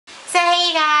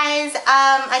guys,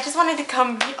 I just wanted to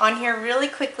come on here really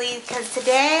quickly because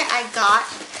today I got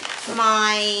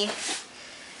my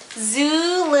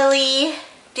Zulily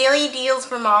Daily Deals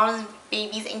for Moms,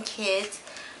 Babies, and Kids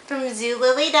from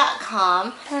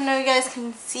Zulily.com. I don't know if you guys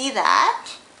can see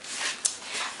that,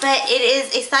 but it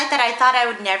is a site that I thought I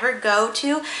would never go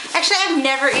to. Actually, I've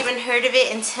never even heard of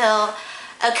it until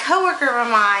a coworker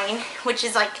of mine, which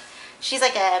is like, she's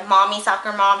like a mommy,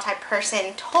 soccer mom type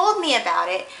person, told me about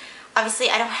it. Obviously,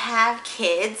 I don't have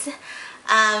kids,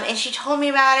 and she told me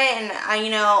about it, and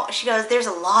you know, she goes, there's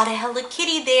a lot of Hello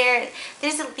Kitty there.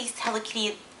 There's at least Hello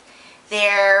Kitty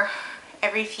there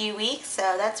every few weeks,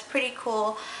 so that's pretty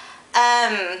cool.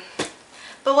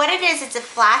 But what it is, it's a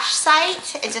flash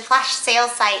site. It's a flash sale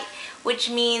site, which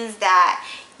means that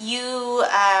you,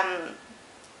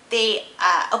 they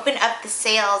open up the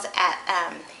sales at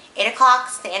 8 o'clock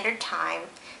standard time,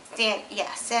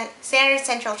 standard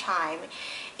central time,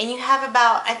 and you have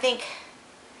about, I think,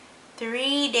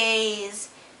 3 days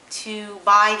to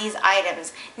buy these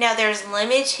items. Now there's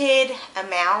limited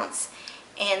amounts,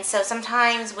 and so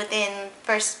sometimes within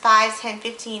first 5, 10,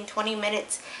 15, 20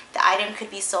 minutes the item could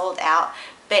be sold out,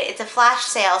 but it's a flash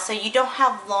sale, so you don't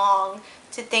have long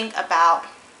to think about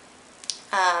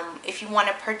if you want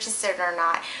to purchase it or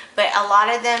not. But a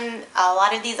lot of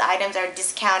these items are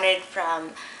discounted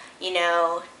from, you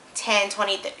know, 10,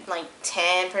 20, like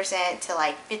 10% to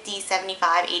like 50,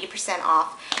 75, 80%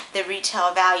 off the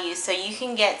retail value. So you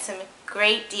can get some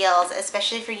great deals,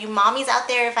 especially for you mommies out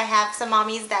there. If I have some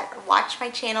mommies that watch my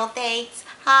channel, thanks.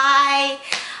 Hi.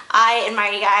 I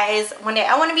admire you guys. One day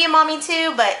I want to be a mommy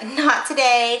too, but not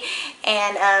today.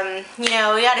 And you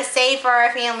know, we gotta save for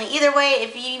our family. Either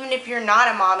way, even if you're not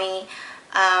a mommy,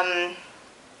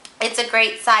 it's a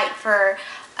great site for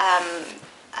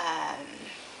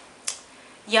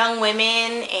young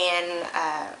women and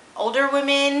older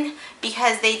women,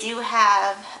 because they do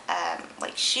have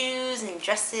like shoes and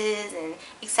dresses and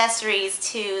accessories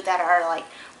too that are like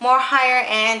more higher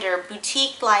end or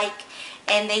boutique like,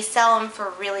 and they sell them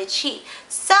for really cheap.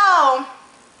 So I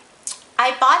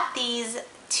bought these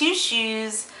 2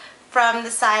 shoes from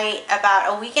the site about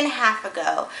a week and a half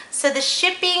ago. So the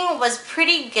shipping was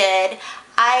pretty good.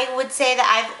 I would say that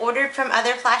I've ordered from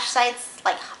other flash sites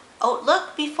like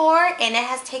Outlook before, and it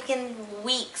has taken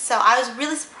weeks. So I was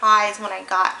really surprised when I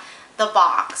got the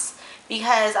box,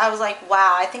 because I was like,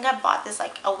 wow, I think I bought this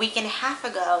like a week and a half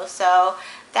ago. So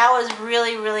that was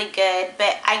really, really good.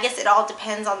 But I guess it all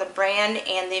depends on the brand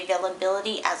and the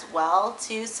availability as well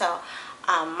too. So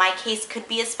my case could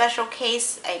be a special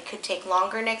case. It could take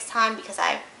longer next time, because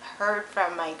I've heard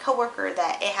from my coworker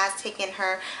that it has taken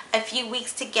her a few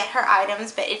weeks to get her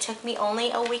items, but it took me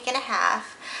only a week and a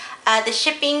half. The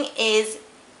shipping is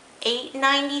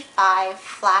 $8.95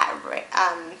 flat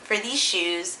for these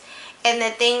shoes. And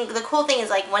the cool thing is,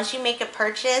 like, once you make a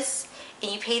purchase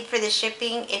and you paid for the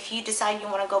shipping, if you decide you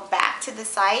want to go back to the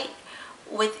site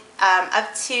with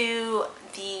up to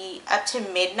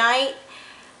midnight,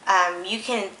 you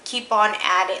can keep on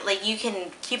you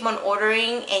can keep on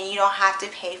ordering, and you don't have to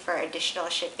pay for additional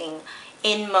shipping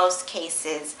in most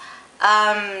cases.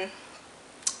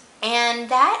 And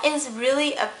that is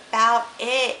really about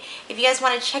it. If you guys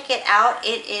want to check it out,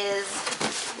 it is,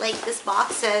 like this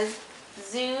box says,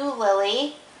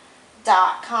 Zulily.com,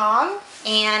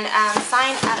 and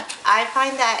sign up. I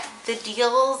find that the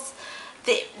deals,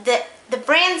 the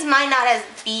brands might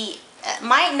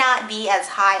not be as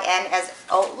high end as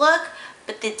Outlook,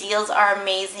 but the deals are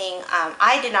amazing.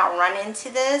 I did not run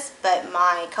into this, but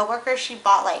my coworker, she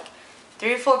bought like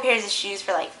 3 or 4 pairs of shoes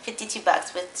for like 52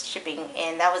 bucks with shipping,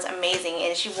 and that was amazing.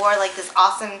 And she wore like this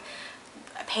awesome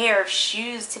pair of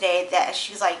shoes today that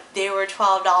she was like, they were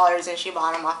 $12, and she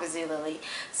bought them off of Zulily.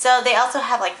 So they also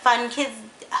have like fun kids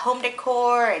home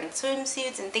decor and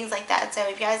swimsuits and things like that. So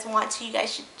if you guys want to, you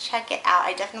guys should check it out.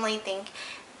 I definitely think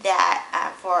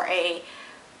that for a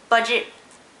budget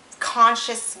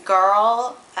conscious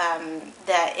girl,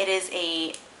 that it is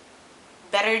a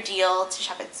better deal to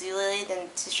shop at Zulily than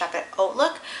to shop at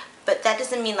Outlook. But that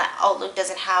doesn't mean that Outlook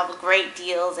doesn't have great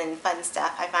deals and fun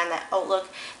stuff. I find that Outlook,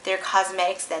 their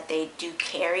cosmetics that they do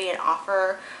carry and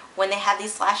offer when they have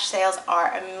these flash sales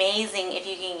are amazing if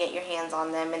you can get your hands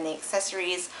on them, and the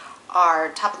accessories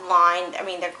are top of the line. I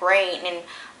mean, they're great. And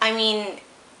I mean,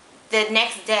 the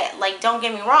next day, like, don't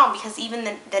get me wrong, because even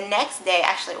the next day I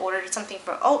actually ordered something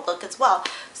from Outlook as well.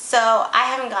 So I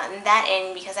haven't gotten that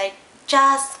in because I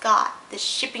just got the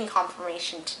shipping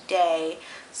confirmation today.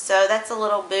 So that's a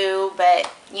little boo, but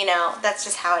you know, that's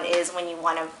just how it is when you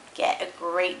want to get a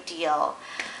great deal.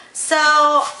 So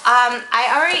I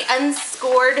already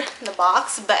unscored the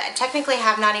box, but technically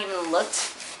have not even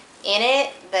looked in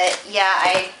it, but yeah,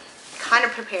 I kind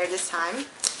of prepared this time.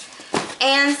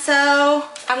 And so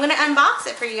I'm gonna unbox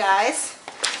it for you guys.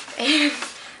 And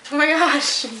oh my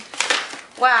gosh,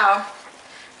 wow.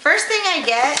 First thing I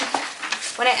get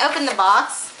when I open the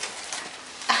box,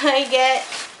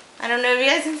 I don't know if you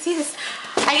guys can see this.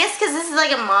 I guess because this is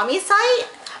like a mommy site,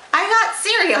 I got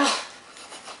cereal.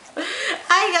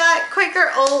 I got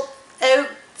Quaker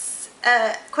Oats,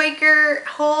 Quaker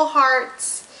Whole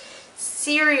Hearts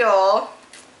cereal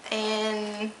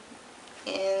and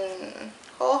in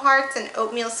Whole Hearts and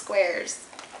oatmeal squares.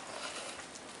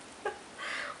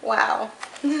 Wow.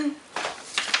 Then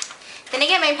I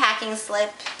get my packing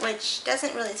slip, which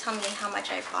doesn't really tell me how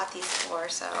much I bought these for,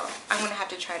 so I'm gonna have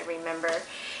to try to remember.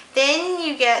 Then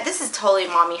you get, this is totally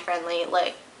mommy friendly,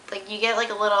 like you get like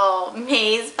a little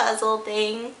maze puzzle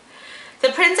thing. The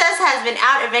princess has been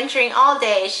out adventuring all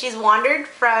day. She's wandered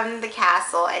from the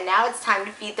castle, and now it's time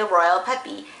to feed the royal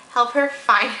puppy. Help her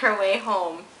find her way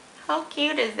home. How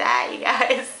cute is that, you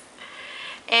guys?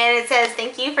 And it says,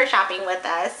 thank you for shopping with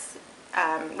us.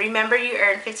 Remember, you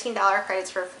earn $15 credits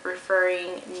for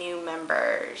referring new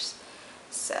members.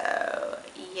 So,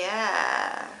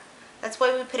 yeah. That's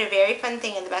why we put a very fun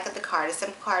thing in the back of the card. A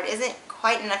simple card isn't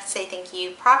quite enough to say thank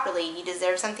you properly. You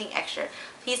deserve something extra.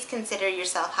 Please consider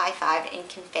yourself high-fived and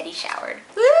confetti showered.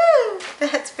 Woo!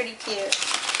 That's pretty cute.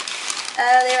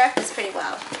 They wrapped this pretty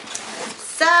well.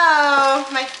 So,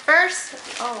 my first...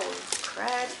 Oh,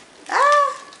 crud.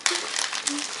 Ah!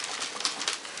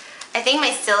 I think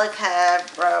my silica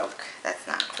broke. That's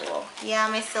not cool. Yeah,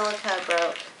 my silica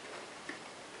broke.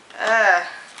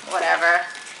 Whatever.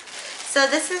 So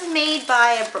this is made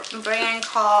by a brand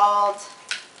called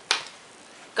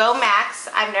Go Max.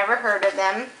 I've never heard of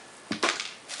them.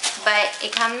 But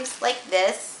it comes like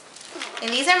this.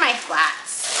 And these are my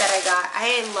flats that I got.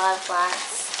 I love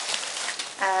flats.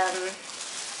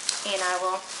 And I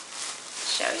will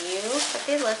show you what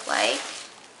they look like.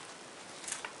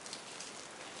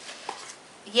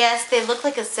 Yes, they look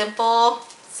like a simple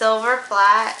silver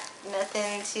flat,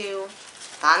 nothing too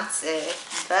fancy,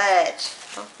 but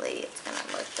hopefully it's gonna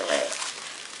look the way.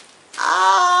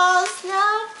 Oh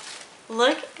snap!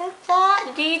 Look at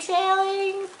that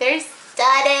detailing. They're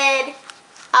studded.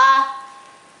 Ah,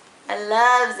 I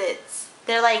love it.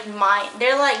 They're like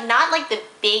not like the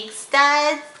big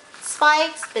stud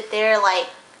spikes, but they're like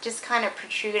just kind of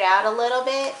protrude out a little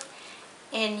bit.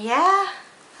 And yeah.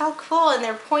 How cool, and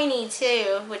they're pointy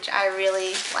too, which I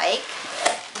really like.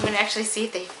 I'm gonna actually see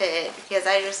if they fit, because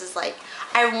I just was like,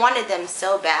 I wanted them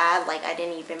so bad, like I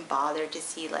didn't even bother to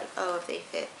see like, oh, if they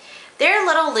fit. They're a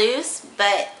little loose,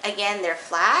 but again, they're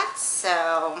flat,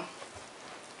 so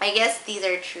I guess these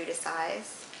are true to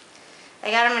size.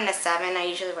 I got them in a 7, I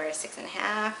usually wear a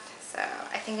 6.5, so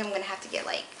I think I'm gonna have to get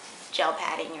like gel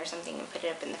padding or something and put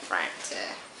it up in the front to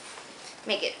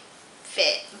make it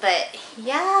fit, but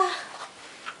yeah.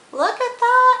 Look at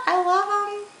that. I love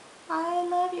them. I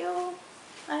love you.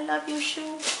 I love you,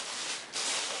 shoe.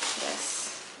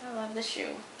 Yes, I love the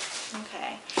shoe.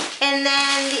 Okay. And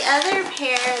then the other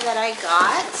pair that I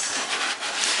got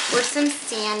were some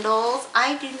sandals.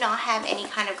 I do not have any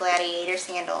kind of gladiator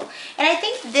sandal. And I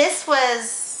think this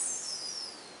was,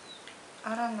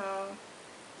 I don't know,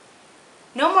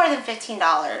 no more than $15.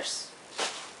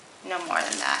 No more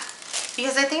than that.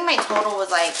 Because I think my total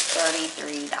was like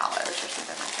 $33 or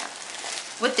something like that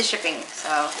with the shipping.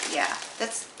 So yeah,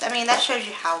 I mean, that shows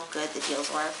you how good the deals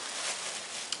were.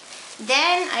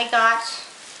 Then I got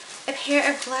a pair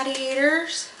of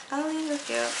gladiators. Oh, these are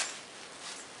cute.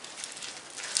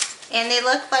 And they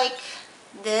look like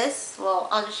this. Well,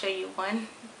 I'll just show you one.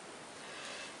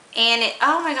 And it,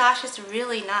 oh my gosh, it's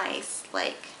really nice.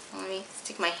 Like, let me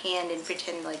stick my hand and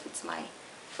pretend like it's my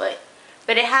foot.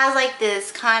 But it has like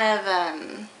this kind of,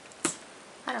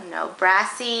 I don't know,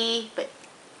 brassy, but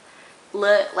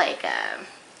look like a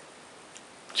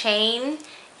chain.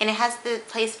 And it has the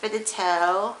place for the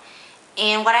toe.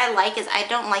 And what I like is I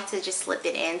don't like to just slip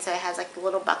it in. So it has like the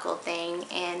little buckle thing.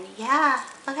 And yeah,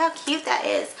 look how cute that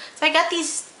is. So I got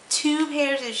these 2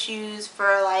 pairs of shoes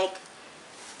for like,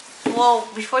 well,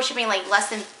 before shipping, like less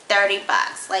than 30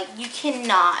 bucks. Like, you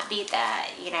cannot beat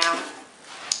that, you know.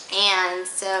 And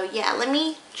so yeah, let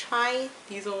me try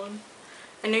these on.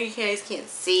 I know you guys can't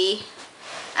see,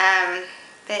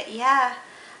 but yeah,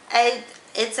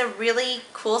 it's a really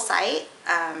cool site.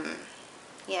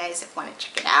 You guys want to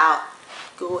check it out,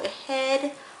 go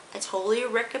ahead. I totally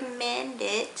recommend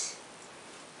it.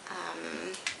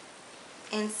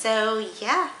 And so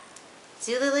yeah,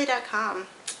 Zulily.com.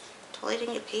 Totally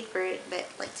didn't get paid for it, but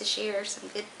like to share some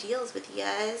good deals with you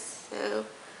guys. So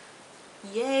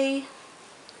yay.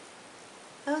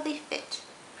 Oh, they fit.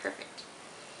 Perfect.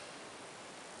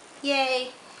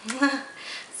 Yay!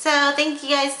 So thank you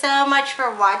guys so much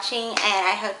for watching, and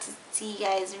I hope to see you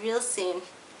guys real soon.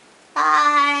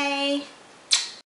 Bye!